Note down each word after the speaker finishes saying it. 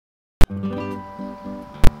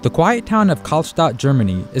The quiet town of Kallstadt,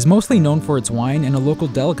 Germany is mostly known for its wine and a local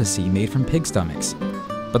delicacy made from pig stomachs.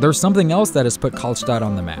 But there's something else that has put Kallstadt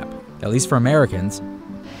on the map, at least for Americans.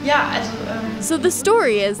 So the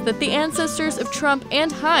story is that the ancestors of Trump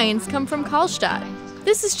and Heinz come from Kallstadt.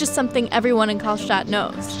 This is just something everyone in Kallstadt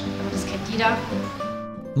knows.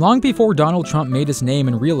 Long before Donald Trump made his name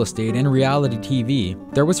in real estate and reality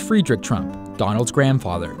TV, there was Friedrich Trump, Donald's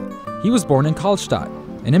grandfather. He was born in Kallstadt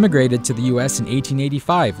and immigrated to the US in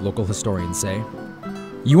 1885, local historians say.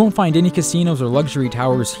 You won't find any casinos or luxury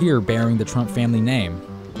towers here bearing the Trump family name.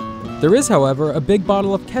 There is, however, a big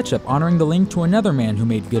bottle of ketchup honoring the link to another man who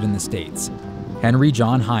made good in the States, Henry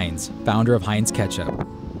John Heinz, founder of Heinz Ketchup.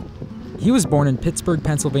 He was born in Pittsburgh,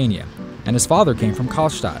 Pennsylvania, and his father came from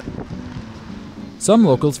Kallstadt. Some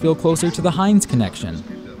locals feel closer to the Heinz connection.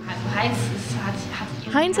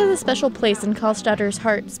 Heinz has a special place in Kallstadters'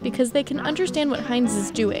 hearts because they can understand what Heinz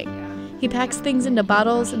is doing. He packs things into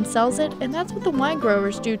bottles and sells it, and that's what the wine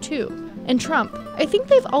growers do too. And Trump, I think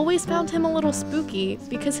they've always found him a little spooky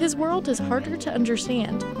because his world is harder to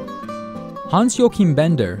understand. Hans-Joachim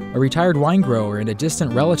Bender, a retired wine grower and a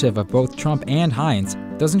distant relative of both Trump and Heinz,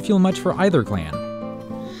 doesn't feel much for either clan.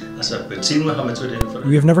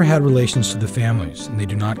 We have never had relations to the families, and they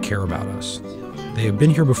do not care about us. They have been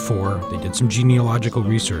here before, they did some genealogical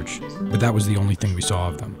research, but that was the only thing we saw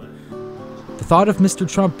of them. The thought of Mr.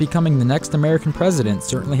 Trump becoming the next American president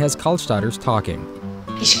certainly has Kallstadters talking.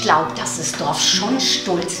 I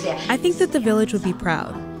think that the village would be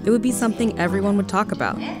proud. It would be something everyone would talk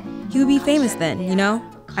about. He would be famous then, you know?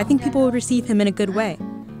 I think people would receive him in a good way.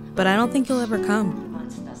 But I don't think he'll ever come.